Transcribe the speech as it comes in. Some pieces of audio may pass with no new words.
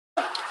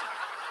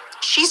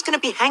She's gonna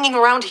be hanging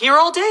around here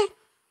all day?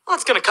 Well,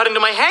 it's gonna cut into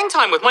my hang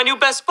time with my new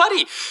best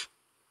buddy,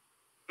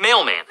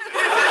 Mailman.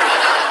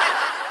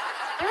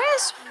 There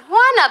is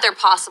one other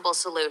possible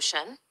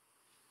solution.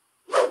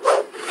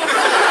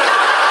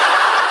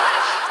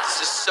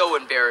 This is so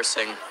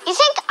embarrassing. You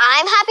think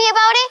I'm happy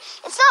about it?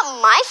 It's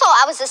not my fault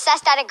I was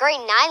assessed at a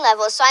grade 9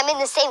 level, so I'm in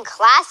the same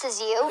class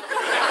as you.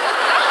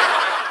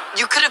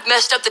 You could have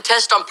messed up the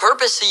test on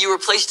purpose so you were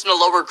placed in a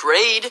lower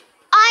grade.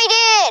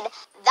 I did.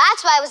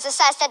 That's why I was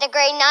assessed at a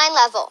grade 9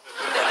 level.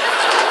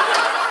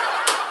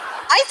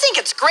 I think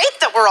it's great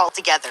that we're all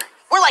together.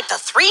 We're like the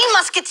 3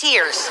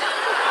 Musketeers.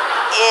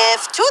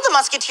 If 2 of the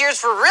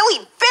Musketeers were really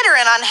bitter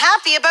and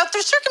unhappy about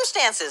their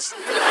circumstances.